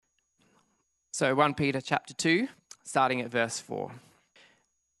So 1 Peter chapter 2, starting at verse 4.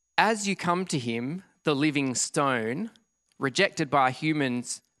 As you come to him, the living stone, rejected by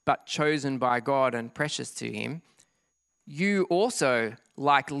humans but chosen by God and precious to him, you also,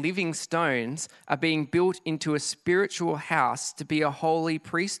 like living stones, are being built into a spiritual house to be a holy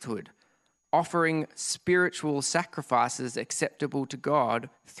priesthood, offering spiritual sacrifices acceptable to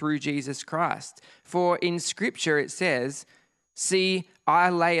God through Jesus Christ. For in Scripture it says, "See, I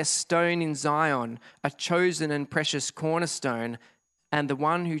lay a stone in Zion, a chosen and precious cornerstone, and the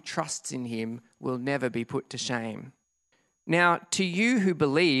one who trusts in him will never be put to shame." Now, to you who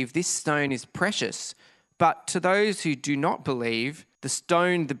believe, this stone is precious, but to those who do not believe, the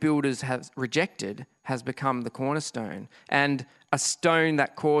stone the builders have rejected has become the cornerstone, and a stone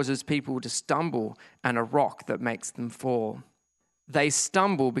that causes people to stumble, and a rock that makes them fall. They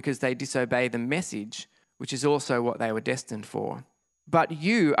stumble because they disobey the message, which is also what they were destined for. But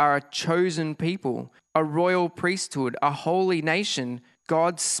you are a chosen people, a royal priesthood, a holy nation,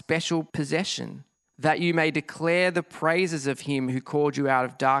 God's special possession, that you may declare the praises of him who called you out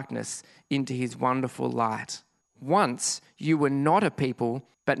of darkness into his wonderful light. Once you were not a people,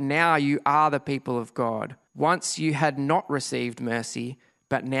 but now you are the people of God. Once you had not received mercy,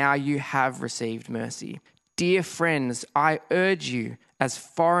 but now you have received mercy. Dear friends, I urge you, as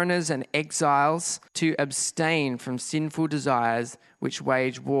foreigners and exiles, to abstain from sinful desires which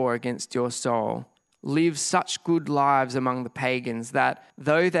wage war against your soul. Live such good lives among the pagans that,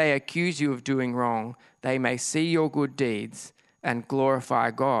 though they accuse you of doing wrong, they may see your good deeds and glorify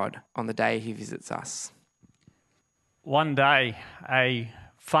God on the day he visits us. One day, a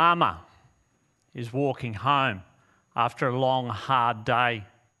farmer is walking home after a long, hard day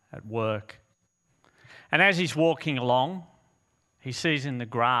at work. And as he's walking along, he sees in the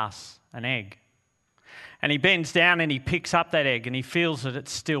grass an egg. And he bends down and he picks up that egg and he feels that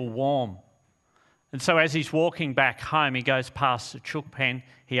it's still warm. And so as he's walking back home, he goes past the chook pen,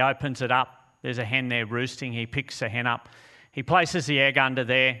 he opens it up, there's a hen there roosting, he picks the hen up, he places the egg under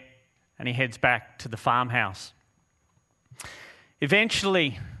there and he heads back to the farmhouse.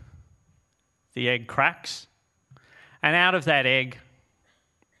 Eventually, the egg cracks, and out of that egg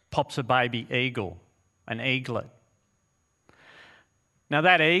pops a baby eagle, an eaglet. Now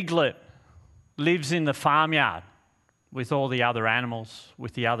that eaglet lives in the farmyard with all the other animals,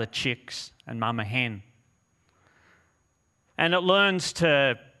 with the other chicks and mama hen. And it learns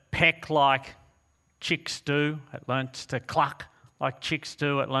to peck like chicks do. It learns to cluck like chicks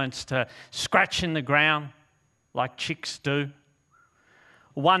do. It learns to scratch in the ground like chicks do.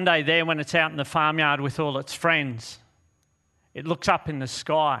 One day there, when it's out in the farmyard with all its friends, it looks up in the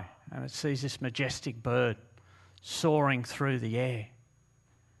sky and it sees this majestic bird soaring through the air.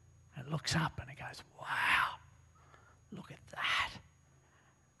 It looks up and it goes, "Wow, look at that."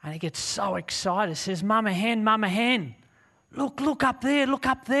 And it gets so excited. It says, "Mama hen, look up there, look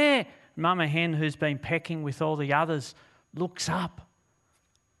up there." Mama hen, who's been pecking with all the others, looks up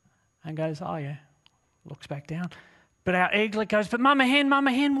and goes, "Oh yeah," looks back down. But our eaglet goes, "But Mama hen,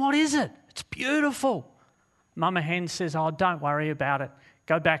 what is it? It's beautiful." Mama hen says, "Oh, don't worry about it.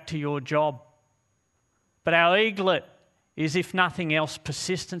 Go back to your job." But our eaglet is, if nothing else,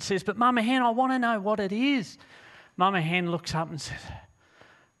 persistent, says, "But Mama hen, I want to know what it is." Mama hen looks up and says,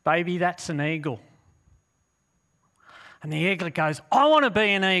 "Baby, that's an eagle." And the eaglet goes, "I want to be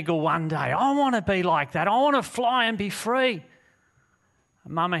an eagle one day. I want to be like that. I want to fly and be free."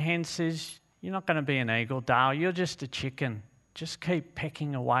 And Mama hen says, "You're not going to be an eagle, Dale. You're just a chicken. Just keep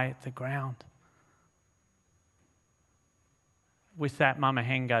pecking away at the ground." With that, Mama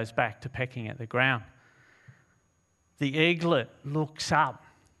hen goes back to pecking at the ground. The eaglet looks up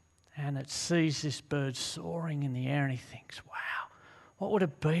and it sees this bird soaring in the air and he thinks, "Wow, what would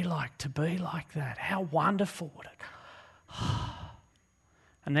it be like to be like that? How wonderful would it?"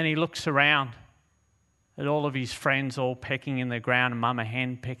 And then he looks around at all of his friends all pecking in the ground and Mama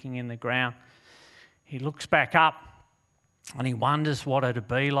hen pecking in the ground. He looks back up and he wonders what it'd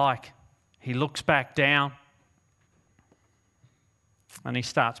be like. He looks back down and he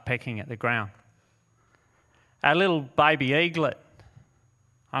starts pecking at the ground. Our little baby eaglet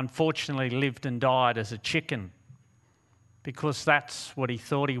unfortunately lived and died as a chicken because that's what he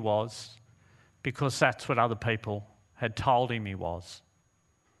thought he was, because that's what other people had told him he was.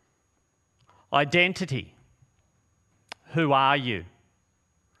 Identity. Who are you?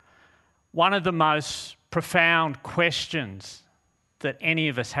 One of the most profound questions that any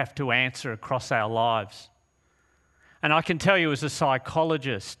of us have to answer across our lives. And I can tell you as a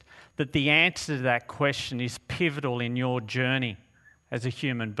psychologist that the answer to that question is pivotal in your journey as a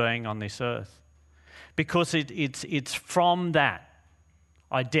human being on this earth. Because it's from that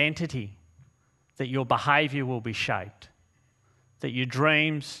identity that your behaviour will be shaped, that your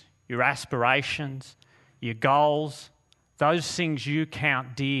dreams, your aspirations, your goals, those things you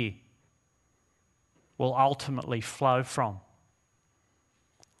count dear will ultimately flow from.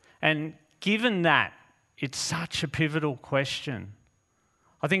 And given that it's such a pivotal question,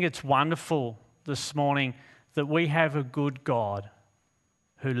 I think it's wonderful this morning that we have a good God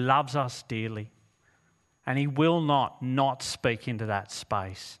who loves us dearly, and he will not speak into that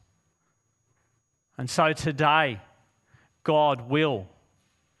space. And so today, God will,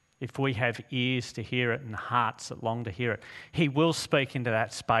 if we have ears to hear it and hearts that long to hear it, he will speak into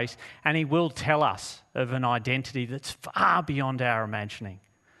that space, and he will tell us of an identity that's far beyond our imagining,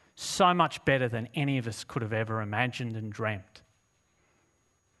 so much better than any of us could have ever imagined and dreamt.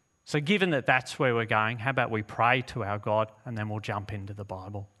 So given that that's where we're going, how about we pray to our God and then we'll jump into the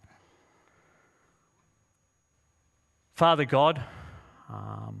Bible. Father God,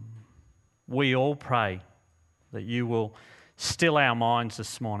 we all pray that you will still our minds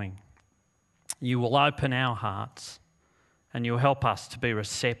this morning. You will open our hearts and you'll help us to be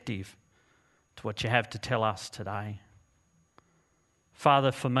receptive to what you have to tell us today.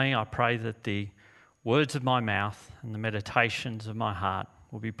 Father, for me, I pray that the words of my mouth and the meditations of my heart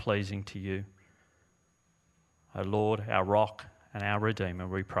will be pleasing to you. O Lord, our rock and our Redeemer,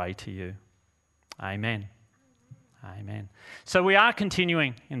 we pray to you. Amen. Amen. So we are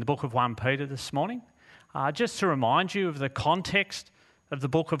continuing in the book of 1 Peter this morning. Just to remind you of the context of the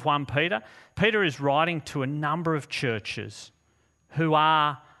book of 1 Peter, Peter is writing to a number of churches who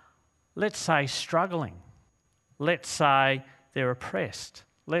are, let's say, struggling. Let's say they're oppressed.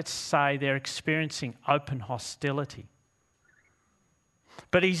 Let's say they're experiencing open hostility.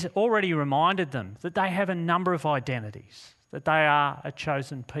 But he's already reminded them that they have a number of identities, that they are a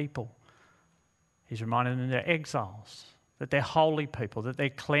chosen people. He's reminded them they're exiles, that they're holy people, that they're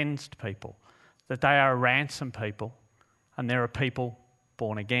cleansed people, that they are a ransomed people, and they're a people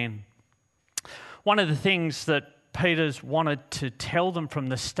born again. One of the things that Peter's wanted to tell them from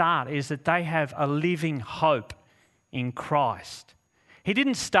the start is that they have a living hope in Christ. He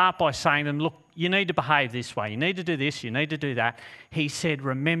didn't start by saying to them, look, you need to behave this way, you need to do this, you need to do that. He said,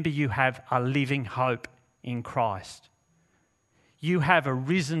 remember you have a living hope in Christ. You have a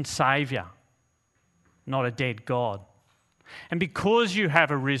risen Saviour, not a dead God. And because you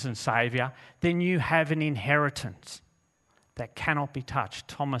have a risen Saviour, then you have an inheritance that cannot be touched.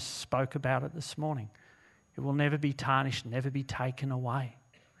 Thomas spoke about it this morning. It will never be tarnished, never be taken away.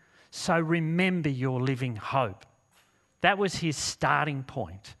 So remember your living hope. That was his starting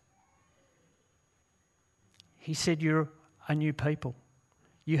point. He said, you're a new people.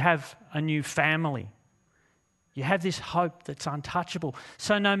 You have a new family. You have this hope that's untouchable.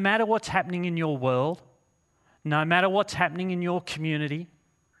 So no matter what's happening in your world, no matter what's happening in your community,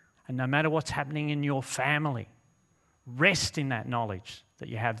 and no matter what's happening in your family, rest in that knowledge that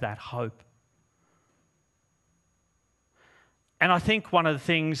you have that hope. And I think one of the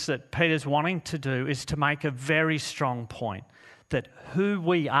things that Peter's wanting to do is to make a very strong point that who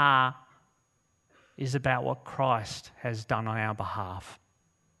we are is about what Christ has done on our behalf.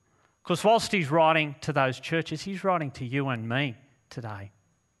 Because whilst he's writing to those churches, he's writing to you and me today.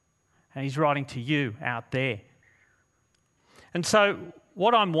 And he's writing to you out there. And so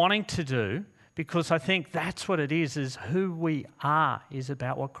what I'm wanting to do, because I think that's what it is who we are is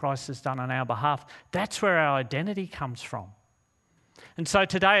about what Christ has done on our behalf. That's where our identity comes from. And so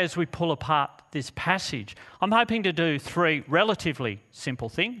today, as we pull apart this passage, I'm hoping to do three relatively simple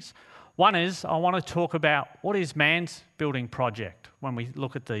things. One is I want to talk about what is man's building project when we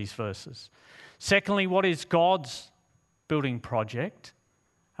look at these verses. Secondly, what is God's building project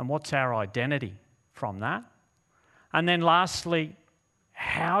and what's our identity from that? And then lastly,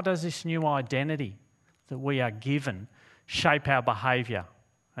 how does this new identity that we are given shape our behaviour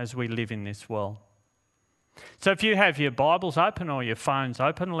as we live in this world? So if you have your Bibles open or your phones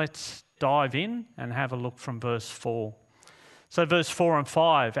open, let's dive in and have a look from verse 4. So verse 4 and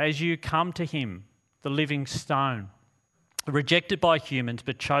 5, as you come to him, the living stone, rejected by humans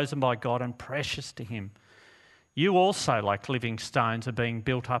but chosen by God and precious to him, you also, like living stones, are being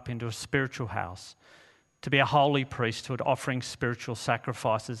built up into a spiritual house, to be a holy priesthood, offering spiritual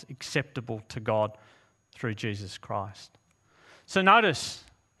sacrifices acceptable to God through Jesus Christ. So notice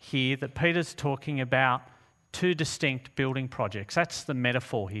here that Peter's talking about two distinct building projects. That's the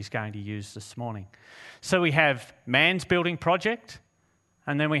metaphor he's going to use this morning. So we have man's building project,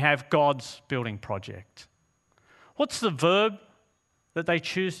 and then we have God's building project. What's the verb that they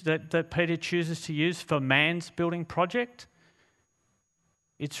choose that Peter chooses to use for man's building project?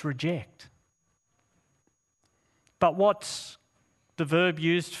 It's reject. But what's the verb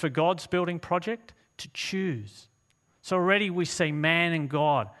used for God's building project? To choose. So already we see man and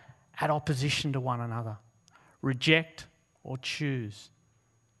God at opposition to one another. Reject or choose.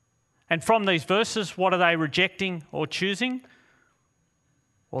 And from these verses, what are they rejecting or choosing?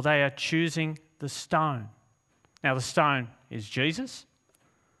 Well, they are choosing the stone. Now, the stone is Jesus.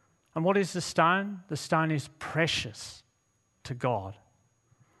 And what is the stone? The stone is precious to God.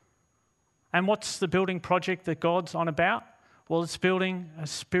 And what's the building project that God's on about? Well, it's building a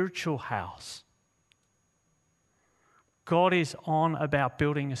spiritual house. God is on about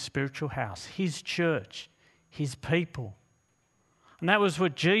building a spiritual house, his church, his people. And that was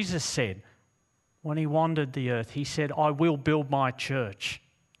what Jesus said when he wandered the earth. He said, I will build my church.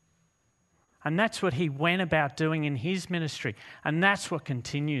 And that's what he went about doing in his ministry. And that's what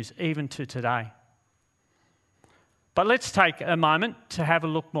continues even to today. But let's take a moment to have a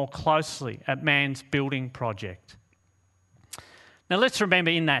look more closely at man's building project. Now let's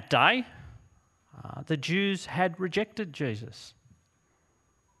remember in that day, the Jews had rejected Jesus.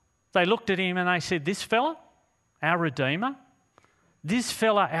 They looked at him and they said, this fella, our Redeemer, this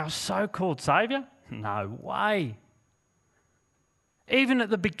fella, our so-called Saviour? No way. Even at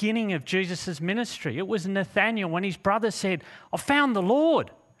the beginning of Jesus' ministry, it was Nathanael when his brother said, I found the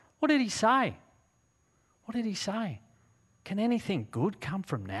Lord. What did he say? What did he say? Can anything good come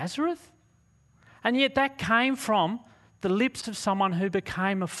from Nazareth? And yet that came from the lips of someone who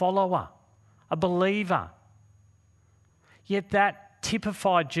became a follower, a believer. Yet that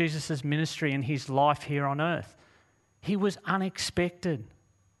typified Jesus' ministry and his life here on earth. He was unexpected.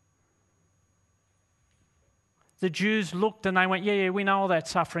 The Jews looked and they went, yeah, we know all that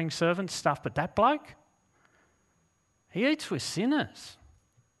suffering servant stuff, but that bloke, he eats with sinners.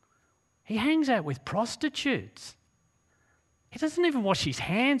 He hangs out with prostitutes. He doesn't even wash his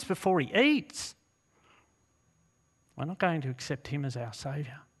hands before he eats. We're not going to accept him as our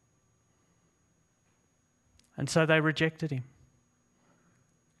Saviour. And so they rejected him.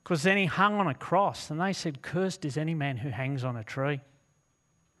 Because then he hung on a cross and they said, cursed is any man who hangs on a tree.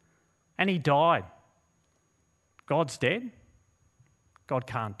 And he died. God's dead. God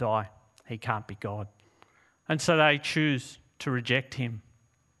can't die. He can't be God. And so they choose to reject him.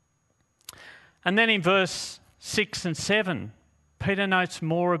 And then in verse 6 and 7, Peter notes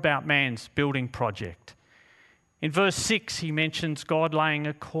more about man's building project. In verse 6, he mentions God laying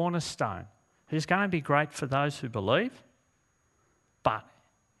a cornerstone. It is going to be great for those who believe. But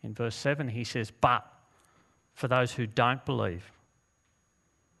in verse 7, he says, but for those who don't believe,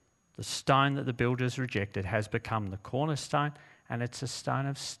 the stone that the builders rejected has become the cornerstone, and it's a stone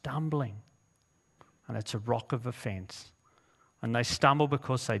of stumbling, and it's a rock of offence. And they stumble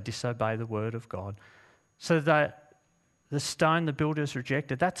because they disobey the word of God. So the stone the builders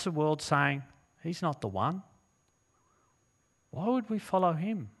rejected, that's the world saying, he's not the one. Why would we follow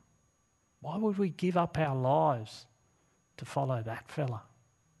him? Why would we give up our lives to follow that fella?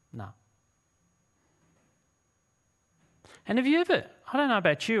 No. And have you ever, I don't know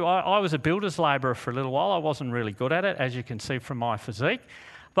about you, I was a builder's labourer for a little while. I wasn't really good at it, as you can see from my physique.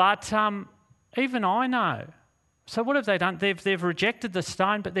 But even I know. So what have they done? They've rejected the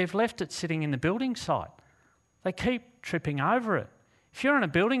stone, but they've left it sitting in the building site. They keep tripping over it. If you're on a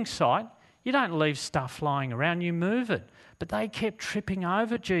building site, you don't leave stuff lying around, you move it. But they kept tripping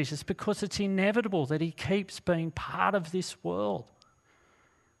over Jesus because it's inevitable that he keeps being part of this world.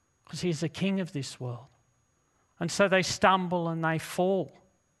 Because he's the king of this world. And so they stumble and they fall.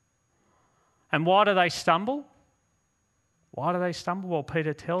 And why do they stumble? Why do they stumble? Well,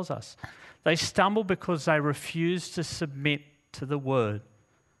 Peter tells us. They stumble because they refuse to submit to the word.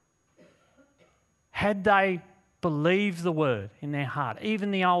 Had they believed the word in their heart,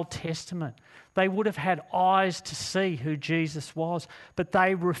 even the Old Testament, they would have had eyes to see who Jesus was, but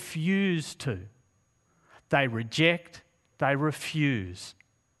they refuse to. They reject, they refuse.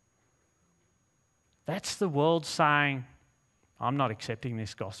 That's the world saying, I'm not accepting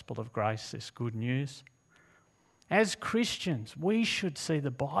this gospel of grace, this good news. As Christians, we should see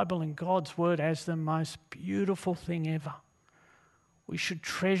the Bible and God's word as the most beautiful thing ever. We should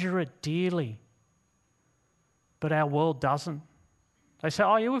treasure it dearly. But our world doesn't. They say,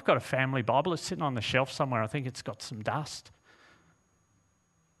 oh yeah, we've got a family Bible. It's sitting on the shelf somewhere. I think it's got some dust.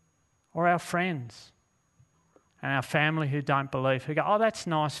 Or our friends and our family who don't believe, who go, oh, that's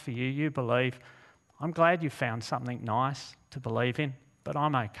nice for you. You believe. I'm glad you found something nice to believe in, but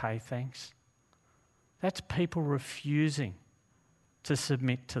I'm okay, thanks. That's people refusing to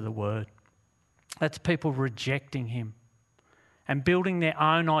submit to the word. That's people rejecting him and building their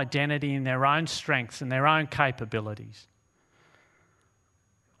own identity in their own strengths and their own capabilities.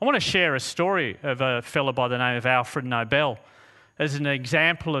 I want to share a story of a fellow by the name of Alfred Nobel, as an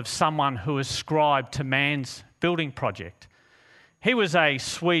example of someone who ascribed to man's building project. He was a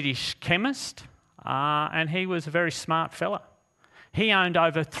Swedish chemist, and he was a very smart fella. He owned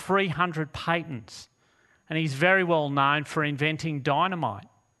over 300 patents, and he's very well known for inventing dynamite.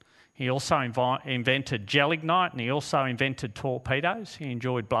 He also invented gelignite, and he also invented torpedoes. He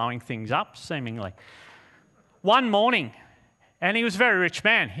enjoyed blowing things up, seemingly. One morning, and he was a very rich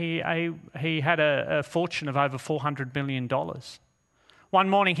man. He had a fortune of over $400 million. One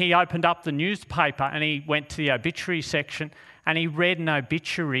morning, he opened up the newspaper and he went to the obituary section and he read an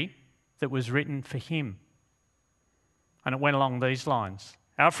obituary that was written for him. And it went along these lines.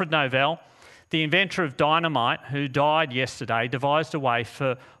 Alfred Nobel, the inventor of dynamite, who died yesterday, devised a way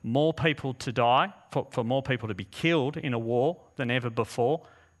for more people to die, for more people to be killed in a war than ever before,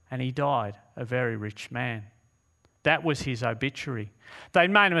 and he died a very rich man. That was his obituary.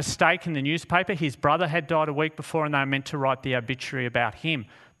 They'd made a mistake in the newspaper. His brother had died a week before and they were meant to write the obituary about him,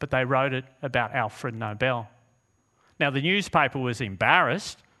 but they wrote it about Alfred Nobel. Now, the newspaper was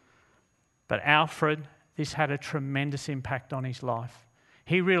embarrassed, but Alfred, this had a tremendous impact on his life.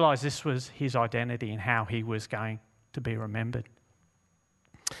 He realised this was his identity and how he was going to be remembered.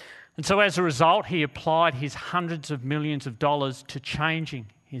 And so as a result, he applied his hundreds of millions of dollars to changing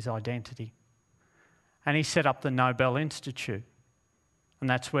his identity. And he set up the Nobel Institute. And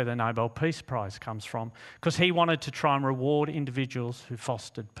that's where the Nobel Peace Prize comes from, because he wanted to try and reward individuals who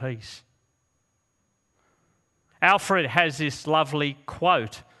fostered peace. Alfred has this lovely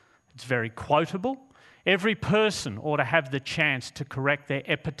quote. It's very quotable. Every person ought to have the chance to correct their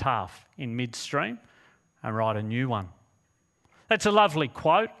epitaph in midstream and write a new one. That's a lovely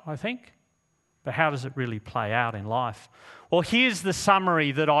quote, I think. But how does it really play out in life? Well, here's the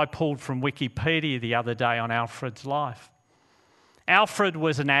summary that I pulled from Wikipedia the other day on Alfred's life. Alfred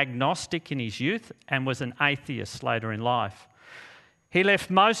was an agnostic in his youth and was an atheist later in life. He left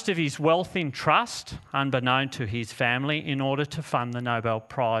most of his wealth in trust, unbeknown to his family, in order to fund the Nobel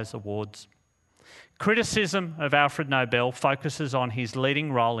Prize awards. Criticism of Alfred Nobel focuses on his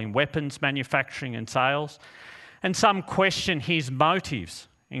leading role in weapons manufacturing and sales, and some question his motives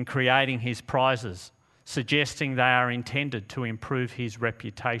in creating his prizes, suggesting they are intended to improve his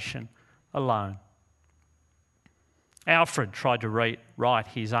reputation alone. Alfred tried to write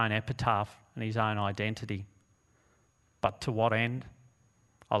his own epitaph and his own identity. But to what end?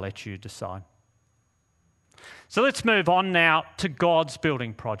 I'll let you decide. So let's move on now to God's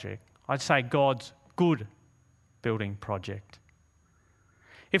building project. I'd say God's good building project.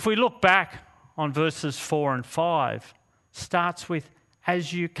 If we look back on verses 4 and 5, starts with,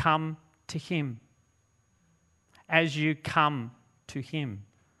 as you come to him. As you come to him.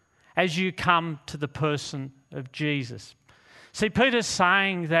 As you come to the person of Jesus. See, Peter's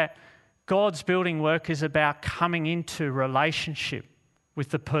saying that God's building work is about coming into relationship with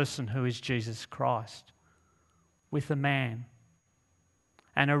the person who is Jesus Christ, with a man,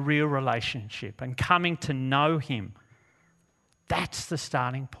 and a real relationship, and coming to know him. That's the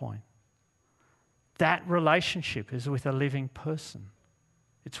starting point. That relationship is with a living person.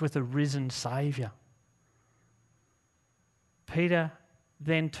 It's with a risen Saviour. Peter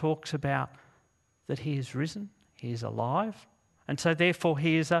then talks about that he is risen, he is alive, and so therefore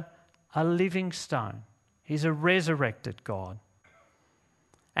he is a living stone. He's a resurrected God.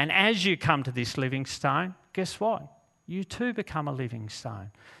 And as you come to this living stone, guess what? You too become a living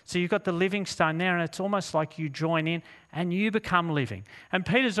stone. So you've got the living stone there, and it's almost like you join in and you become living. And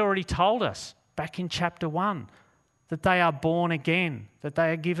Peter's already told us back in chapter 1 that they are born again, that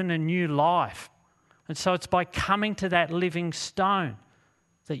they are given a new life. And so it's by coming to that living stone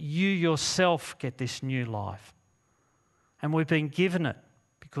that you yourself get this new life. And we've been given it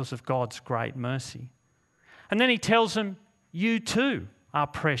because of God's great mercy. And then he tells them, you too are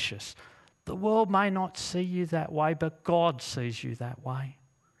precious. The world may not see you that way, but God sees you that way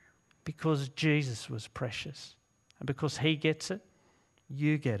because Jesus was precious. And because he gets it,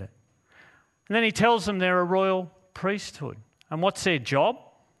 you get it. And then he tells them they're a royal priesthood. And what's their job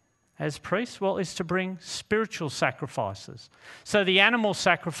as priests? Well, it's to bring spiritual sacrifices. So the animal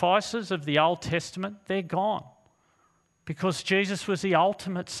sacrifices of the Old Testament, they're gone because Jesus was the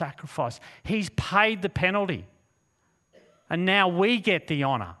ultimate sacrifice. He's paid the penalty. And now we get the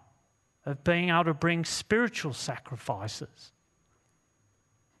honour of being able to bring spiritual sacrifices.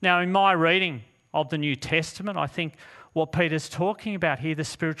 Now, in my reading of the New Testament, I think what Peter's talking about here, the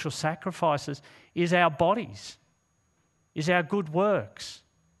spiritual sacrifices, is our bodies, is our good works,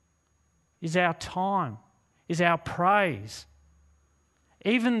 is our time, is our praise.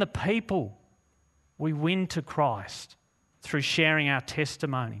 Even the people we win to Christ through sharing our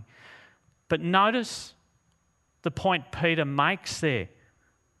testimony. But notice the point Peter makes there,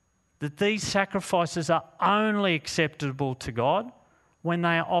 that these sacrifices are only acceptable to God when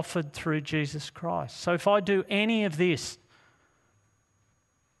they are offered through Jesus Christ. So if I do any of this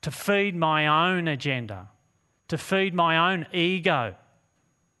to feed my own agenda, to feed my own ego,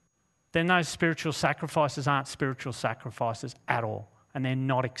 then those spiritual sacrifices aren't spiritual sacrifices at all, and they're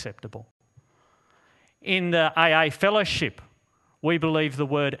not acceptable. In the AA fellowship, we believe the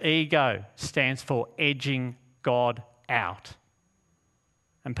word ego stands for edging God out.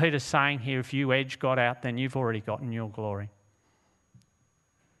 And Peter's saying here, if you edge God out, then you've already gotten your glory.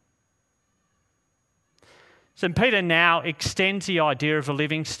 So Peter now extends the idea of a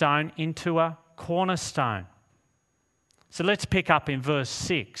living stone into a cornerstone. So let's pick up in verse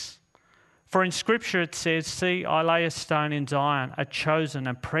 6. For in Scripture it says, "See, I lay a stone in Zion, a chosen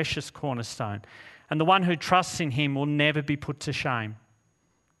and precious cornerstone, and the one who trusts in him will never be put to shame.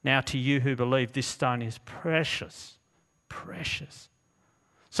 Now to you who believe, this stone is precious, precious."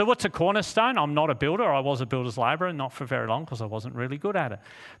 So what's a cornerstone? I'm not a builder. I was a builder's labourer, not for very long because I wasn't really good at it.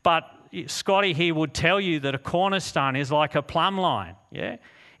 But Scotty here would tell you that a cornerstone is like a plumb line. Yeah,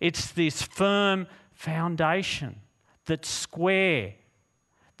 it's this firm foundation that's square,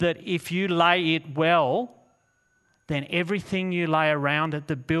 that if you lay it well, then everything you lay around it,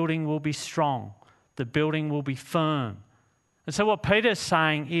 the building will be strong. The building will be firm. And so what Peter's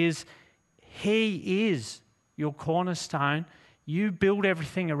saying is, he is your cornerstone. You build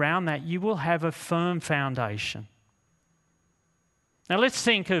everything around that, you will have a firm foundation. Now let's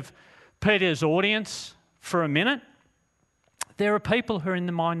think of Peter's audience for a minute. There are people who are in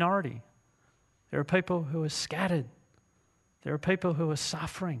the minority. There are people who are scattered. There are people who are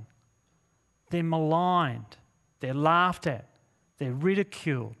suffering. They're maligned. They're laughed at. They're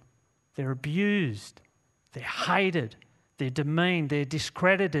ridiculed. They're abused. They're hated. They're demeaned. They're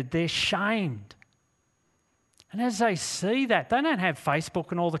discredited. They're shamed. And as they see that, they don't have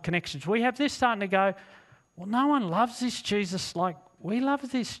Facebook and all the connections we have. They're starting to go, well, no one loves this Jesus like we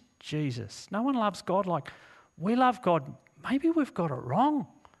love this Jesus. No one loves God like we love God. Maybe we've got it wrong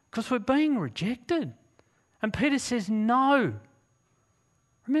because we're being rejected. And Peter says, no.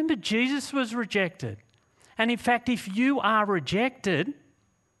 Remember, Jesus was rejected. And in fact, if you are rejected,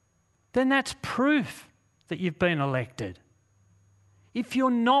 then that's proof that you've been elected. If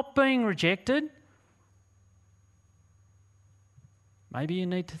you're not being rejected, maybe you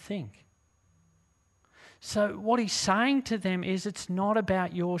need to think. So what he's saying to them is it's not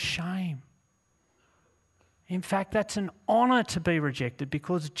about your shame. In fact, that's an honour to be rejected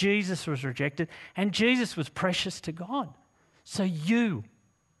because Jesus was rejected and Jesus was precious to God. So you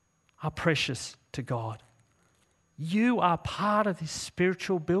are precious to God. You are part of this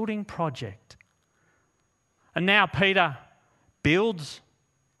spiritual building project. And now Peter builds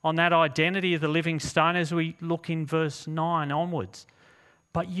on that identity of the living stone as we look in verse 9 onwards.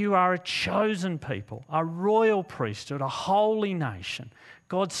 But you are a chosen people, a royal priesthood, a holy nation,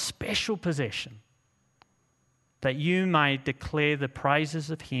 God's special possession, that you may declare the praises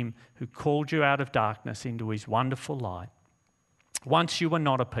of him who called you out of darkness into his wonderful light. Once you were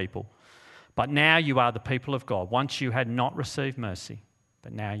not a people, but now you are the people of God. Once you had not received mercy,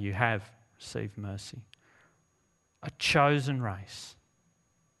 but now you have received mercy. A chosen race,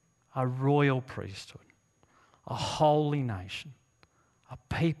 a royal priesthood, a holy nation, a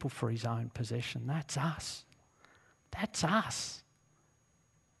people for his own possession. That's us. That's us.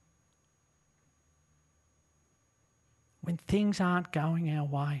 When things aren't going our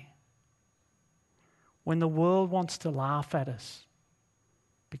way, when the world wants to laugh at us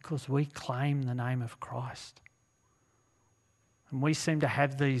because we claim the name of Christ, and we seem to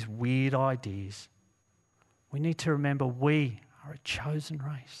have these weird ideas, we need to remember we are a chosen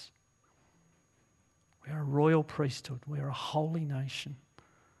race. We are a royal priesthood. We are a holy nation.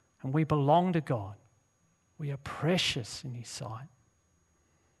 And we belong to God. We are precious in his sight.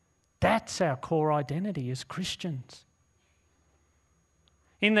 That's our core identity as Christians.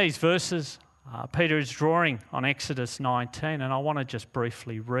 In these verses, Peter is drawing on Exodus 19, and I want to just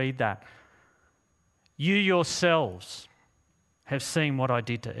briefly read that. You yourselves have seen what I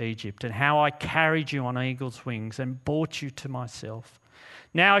did to Egypt and how I carried you on eagle's wings and brought you to myself.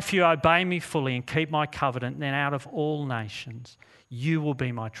 Now, if you obey me fully and keep my covenant, then out of all nations, you will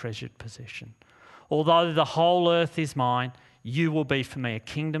be my treasured possession. Although the whole earth is mine, you will be for me a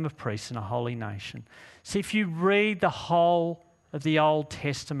kingdom of priests and a holy nation. See, if you read the whole of the Old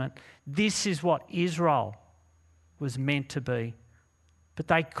Testament, this is what Israel was meant to be. But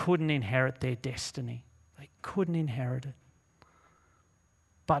they couldn't inherit their destiny. They couldn't inherit it.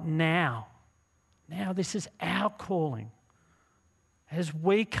 But now this is our calling. As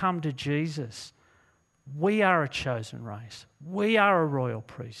we come to Jesus, We are a chosen race. We are a royal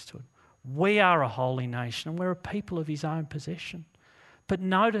priesthood. We are a holy nation, and we're a people of his own possession. But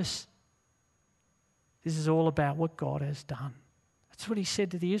notice, this is all about what God has done. That's what he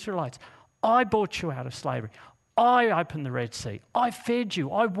said to the Israelites. I brought you out of slavery. I opened the Red Sea. I fed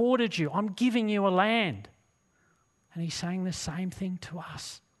you. I watered you. I'm giving you a land. And he's saying the same thing to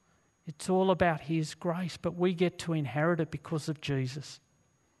us. It's all about his grace, but we get to inherit it because of Jesus.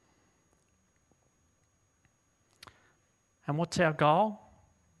 And what's our goal?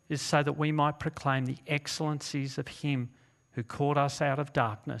 Is so that we might proclaim the excellencies of him who called us out of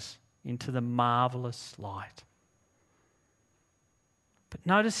darkness into the marvellous light. But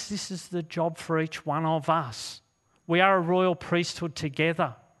notice this is the job for each one of us. We are a royal priesthood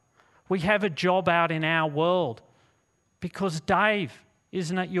together. We have a job out in our world because Dave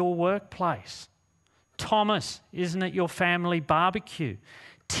isn't at your workplace. Thomas isn't at your family barbecue.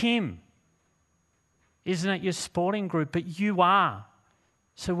 Tim isn't at your sporting group, but you are.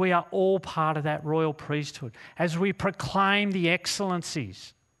 So we are all part of that royal priesthood as we proclaim the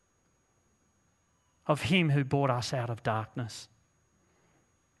excellencies of him who brought us out of darkness.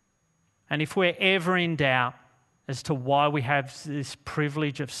 And if we're ever in doubt as to why we have this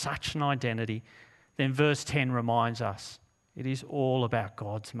privilege of such an identity, then verse 10 reminds us it is all about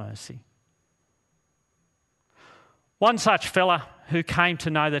God's mercy. One such fella who came to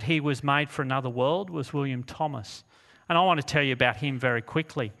know that he was made for another world was William Thomas. And I want to tell you about him very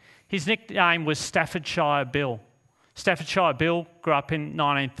quickly. His nickname was Staffordshire Bill. Staffordshire Bill grew up in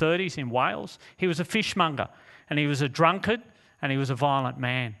 1930s in Wales. He was a fishmonger and he was a drunkard and he was a violent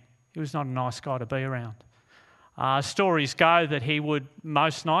man. He was not a nice guy to be around. Stories go that he would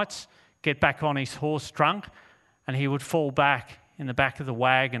most nights get back on his horse drunk and he would fall back in the back of the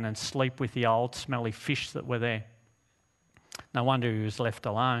wagon and sleep with the old smelly fish that were there. No wonder he was left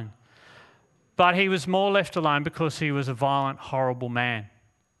alone. But he was more left alone because he was a violent, horrible man.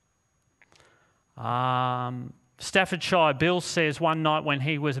 Staffordshire Bill says one night when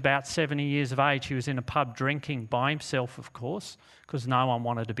he was about 70 years of age, he was in a pub drinking by himself, of course, because no one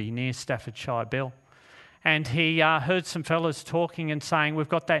wanted to be near Staffordshire Bill. And he heard some fellas talking and saying, we've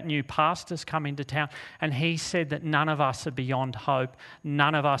got that new pastor's come into town. And he said that none of us are beyond hope.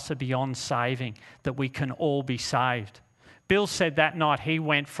 None of us are beyond saving, that we can all be saved. Bill said that night he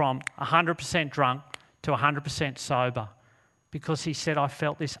went from 100% drunk to 100% sober because he said, I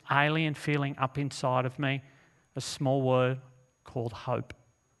felt this alien feeling up inside of me, a small word called hope.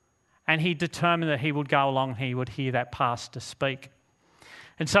 And he determined that he would go along and he would hear that pastor speak.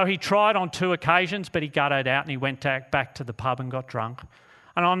 And so he tried on 2 occasions, but he gutted out and he went back to the pub and got drunk.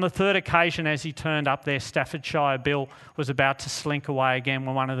 And on the 3rd occasion, as he turned up there, Staffordshire Bill was about to slink away again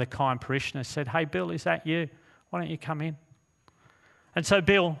when one of the kind parishioners said, hey, Bill, is that you? Why don't you come in? And so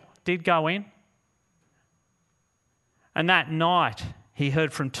Bill did go in. And that night, he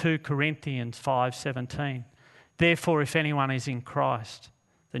heard from 2 Corinthians 5:17. Therefore, if anyone is in Christ,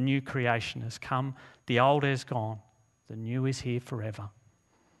 the new creation has come, the old is gone, the new is here forever.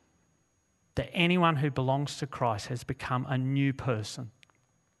 That anyone who belongs to Christ has become a new person.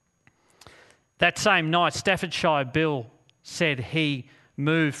 That same night, Staffordshire Bill said he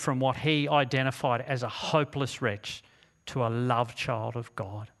moved from what he identified as a hopeless wretch to a loved child of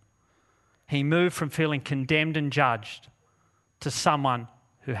God. He moved from feeling condemned and judged to someone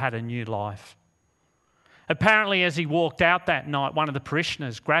who had a new life. Apparently, as he walked out that night, one of the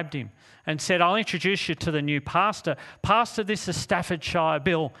parishioners grabbed him and said, I'll introduce you to the new pastor. Pastor, this is Staffordshire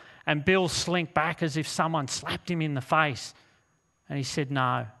Bill. And Bill slinked back as if someone slapped him in the face. And he said,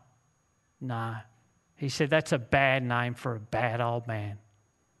 no. He said, that's a bad name for a bad old man.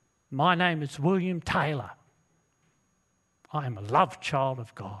 My name is William Taylor. I am a loved child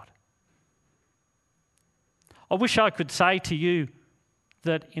of God. I wish I could say to you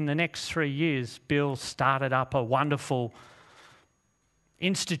that in the next 3 years, Bill started up a wonderful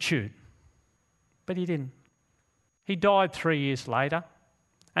institute. But he didn't. He died 3 years later,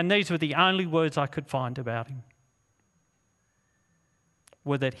 and these were the only words I could find about him,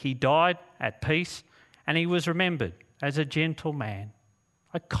 were that he died at peace and he was remembered as a gentle man,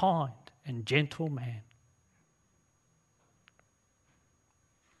 a kind and gentle man.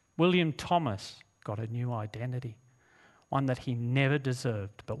 William Thomas got a new identity, one that he never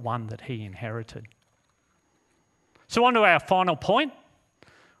deserved, but one that he inherited. So on to our final point.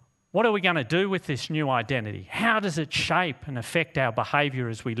 What are we going to do with this new identity? How does it shape and affect our behaviour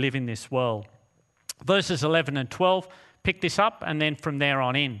as we live in this world? Verses 11 and 12 pick this up and then from there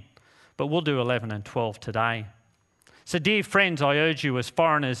on in. But we'll do 11 and 12 today. So dear friends, I urge you as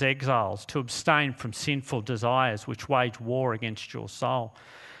foreigners, exiles, to abstain from sinful desires which wage war against your soul.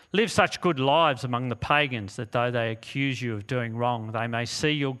 Live such good lives among the pagans that though they accuse you of doing wrong, they may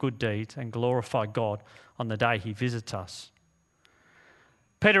see your good deeds and glorify God on the day he visits us.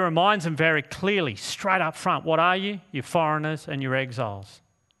 Peter reminds them very clearly, straight up front, what are you? You're foreigners and you're exiles.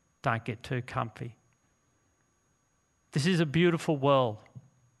 Don't get too comfy. This is a beautiful world,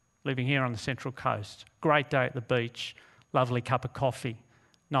 living here on the Central Coast. Great day at the beach, lovely cup of coffee,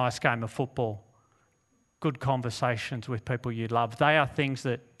 nice game of football, good conversations with people you love. They are things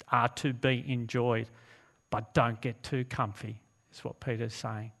that are to be enjoyed, but don't get too comfy, is what Peter's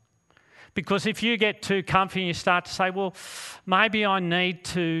saying. Because if you get too comfy and you start to say, well, maybe I need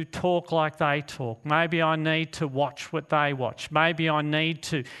to talk like they talk. Maybe I need to watch what they watch. Maybe I need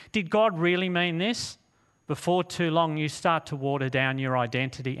to. Did God really mean this? Before too long, you start to water down your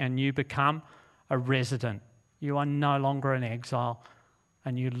identity and you become a resident. You are no longer an exile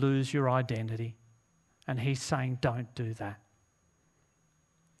and you lose your identity. And he's saying, don't do that.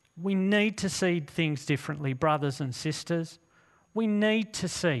 We need to see things differently, brothers and sisters. We need to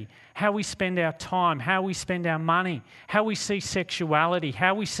see how we spend our time, how we spend our money, how we see sexuality,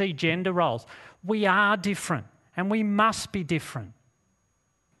 how we see gender roles. We are different and we must be different.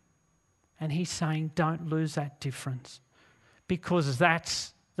 And he's saying, don't lose that difference, because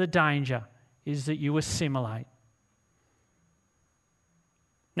that's the danger, is that you assimilate.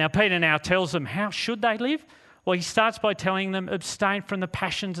 Now, Peter now tells them, how should they live? Well, he starts by telling them, abstain from the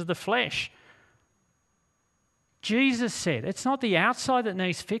passions of the flesh. Jesus said, it's not the outside that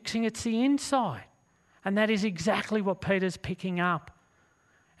needs fixing, it's the inside. And that is exactly what Peter's picking up.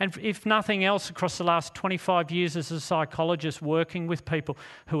 And if nothing else, across the last 25 years as a psychologist working with people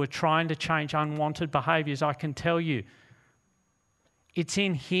who are trying to change unwanted behaviours, I can tell you, it's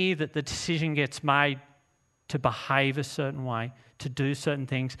in here that the decision gets made to behave a certain way, to do certain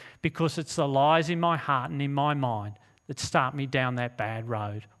things, because it's the lies in my heart and in my mind that start me down that bad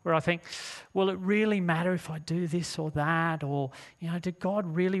road, where I think, will it really matter if I do this or that? Or, did God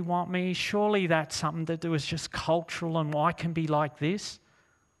really want me? Surely that's something that was just cultural and I can be like this.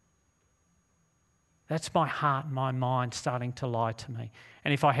 That's my heart and my mind starting to lie to me.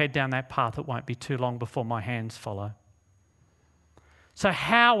 And if I head down that path, it won't be too long before my hands follow. So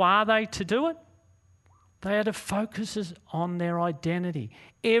how are they to do it? They are to focus on their identity.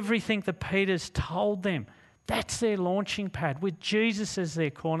 Everything that Peter's told them, that's their launching pad, with Jesus as their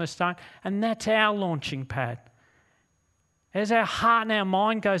cornerstone, and that's our launching pad. As our heart and our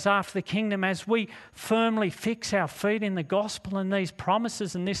mind goes after the kingdom, as we firmly fix our feet in the gospel and these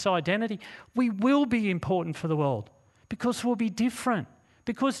promises and this identity, we will be important for the world, because we'll be different.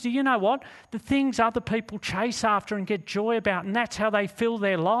 Because do you know what? The things other people chase after and get joy about, and that's how they fill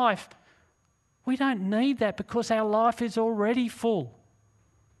their life, we don't need that, because our life is already full.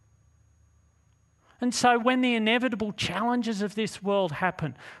 And so when the inevitable challenges of this world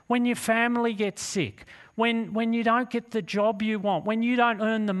happen, when your family gets sick, when you don't get the job you want, when you don't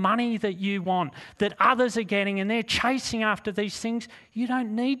earn the money that you want, that others are getting, and they're chasing after these things, you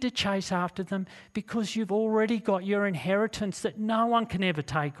don't need to chase after them, because you've already got your inheritance that no one can ever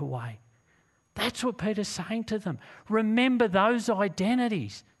take away. That's what Peter's saying to them. Remember those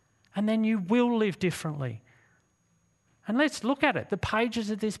identities, and then you will live differently. And let's look at it, the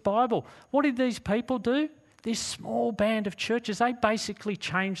pages of this Bible. What did these people do? This small band of churches, they basically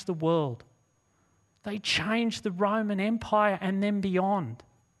changed the world. They changed the Roman Empire and then beyond.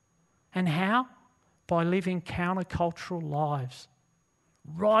 And how? By living countercultural lives,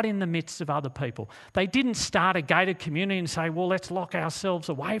 right in the midst of other people. They didn't start a gated community and say, well, let's lock ourselves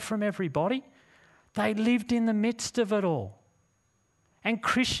away from everybody. They lived in the midst of it all. And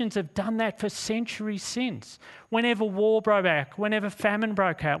Christians have done that for centuries since. Whenever war broke out, whenever famine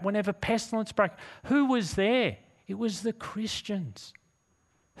broke out, whenever pestilence broke out, who was there? It was the Christians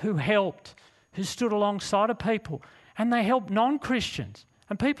who helped, who stood alongside of people. And they helped non-Christians.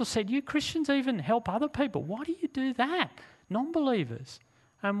 And people said, you Christians even help other people. Why do you do that? Non-believers.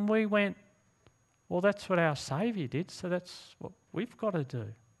 And we went, well, that's what our Saviour did, so that's what we've got to do.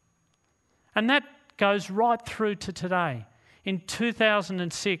 And that goes right through to today. In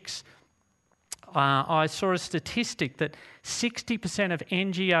 2006, I saw a statistic that 60% of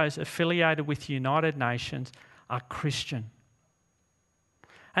NGOs affiliated with the United Nations are Christian.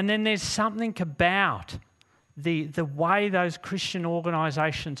 And then there's something about the way those Christian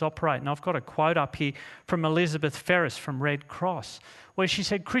organisations operate. And I've got a quote up here from Elizabeth Ferris from Red Cross, where she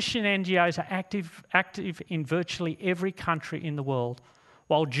said Christian NGOs are active in virtually every country in the world.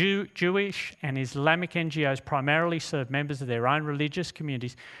 While Jewish and Islamic NGOs primarily serve members of their own religious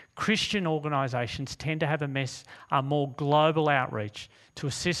communities, Christian organisations tend to have a more global outreach to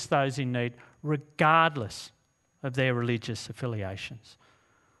assist those in need, regardless of their religious affiliations.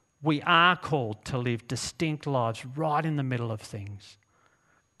 We are called to live distinct lives right in the middle of things.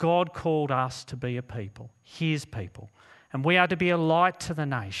 God called us to be a people, his people, and we are to be a light to the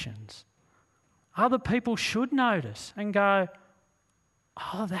nations. Other people should notice and go,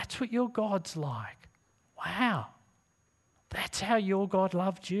 oh, that's what your God's like. Wow, that's how your God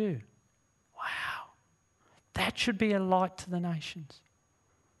loved you. Wow, that should be a light to the nations.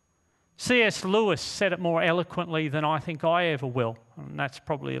 C.S. Lewis said it more eloquently than I think I ever will. And that's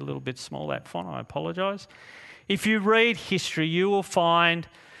probably a little bit small, that font, I apologise. If you read history, you will find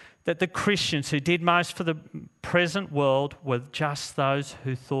that the Christians who did most for the present world were just those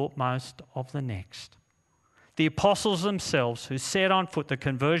who thought most of the next. The apostles themselves who set on foot the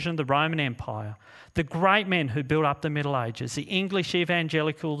conversion of the Roman Empire, the great men who built up the Middle Ages, the English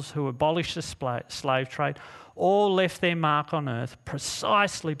evangelicals who abolished the slave trade, all left their mark on earth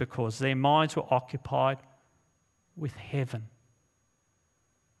precisely because their minds were occupied with heaven.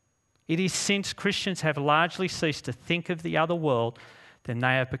 It is since Christians have largely ceased to think of the other world, then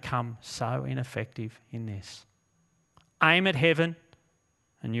they have become so ineffective in this. Aim at heaven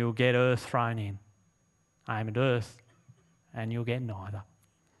and you'll get earth thrown in. Aim at earth and you'll get neither.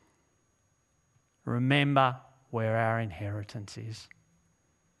 Remember where our inheritance is.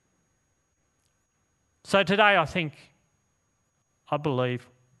 So today I believe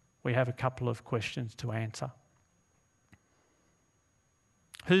we have a couple of questions to answer.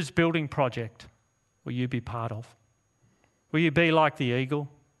 Whose building project will you be part of? Will you be like the eagle,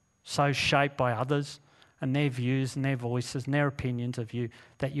 so shaped by others and their views and their voices and their opinions of you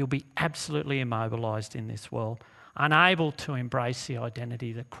that you'll be absolutely immobilised in this world, unable to embrace the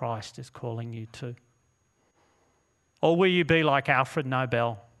identity that Christ is calling you to? Or will you be like Alfred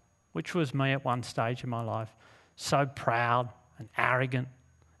Nobel, which was me at one stage in my life, so proud and arrogant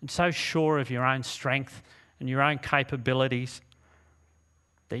and so sure of your own strength and your own capabilities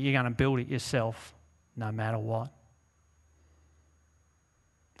that you're going to build it yourself no matter what?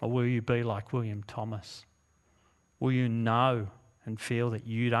 Or will you be like William Thomas? Will you know and feel that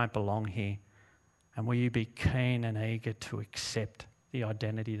you don't belong here? And will you be keen and eager to accept the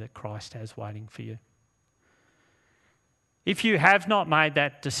identity that Christ has waiting for you? If you have not made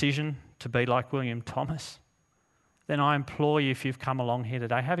that decision to be like William Thomas, then I implore you, if you've come along here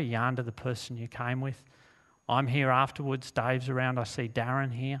today, have a yarn to the person you came with. I'm here afterwards. Dave's around. I see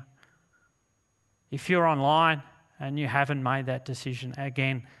Darren here. If you're online and you haven't made that decision,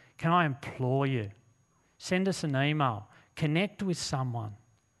 again, can I implore you, send us an email, connect with someone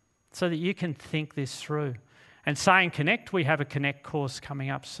so that you can think this through. And saying connect, we have a connect course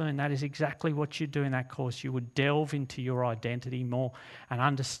coming up soon. That is exactly what you do in that course. You would delve into your identity more and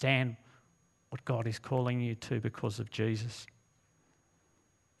understand what God is calling you to because of Jesus.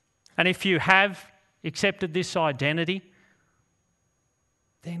 And if you have accepted this identity,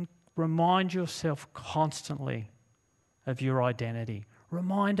 then remind yourself constantly of your identity.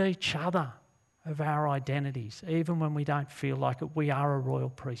 Remind each other of our identities, even when we don't feel like it. We are a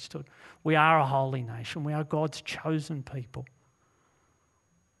royal priesthood. We are a holy nation. We are God's chosen people.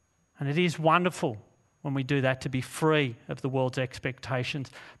 And it is wonderful when we do that to be free of the world's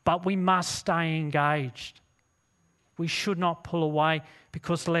expectations, but we must stay engaged. We should not pull away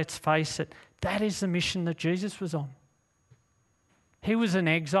because, let's face it, that is the mission that Jesus was on. He was an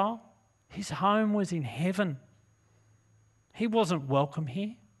exile. His home was in heaven. He wasn't welcome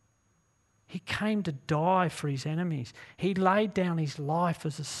here. He came to die for his enemies. He laid down his life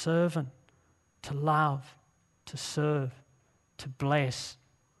as a servant to love, to serve, to bless.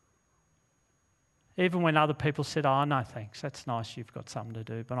 Even when other people said, oh, no thanks, that's nice, you've got something to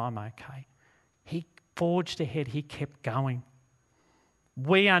do, but I'm okay. He forged ahead, he kept going.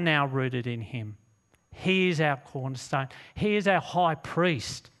 We are now rooted in him. He is our cornerstone. He is our high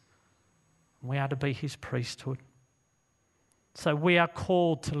priest. We are to be his priesthood. So we are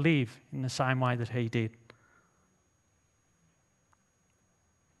called to live in the same way that he did.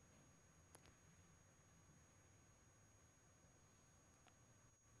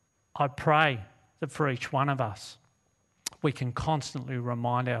 I pray that for each one of us, we can constantly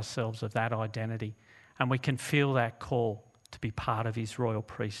remind ourselves of that identity and we can feel that call to be part of his royal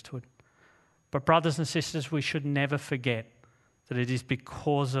priesthood. But brothers and sisters, we should never forget that it is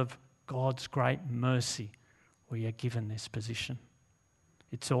because of God's great mercy we are given this position.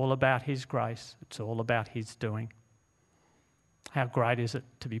 It's all about his grace. It's all about his doing. How great is it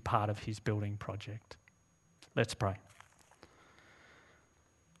to be part of his building project? Let's pray.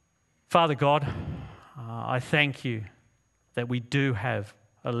 Father God, I thank you that we do have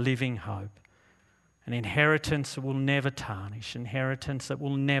a living hope, an inheritance that will never tarnish, inheritance that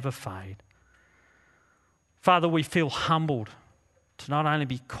will never fade. Father, we feel humbled to not only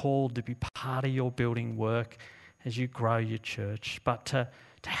be called to be part of your building work as you grow your church, but to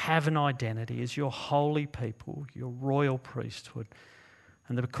have an identity as your holy people, your royal priesthood.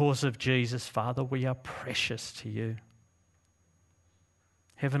 And that because of Jesus, Father, we are precious to you.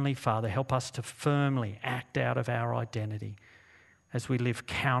 Heavenly Father, help us to firmly act out of our identity as we live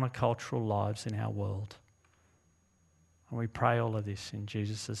countercultural lives in our world. And we pray all of this in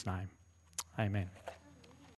Jesus' name. Amen.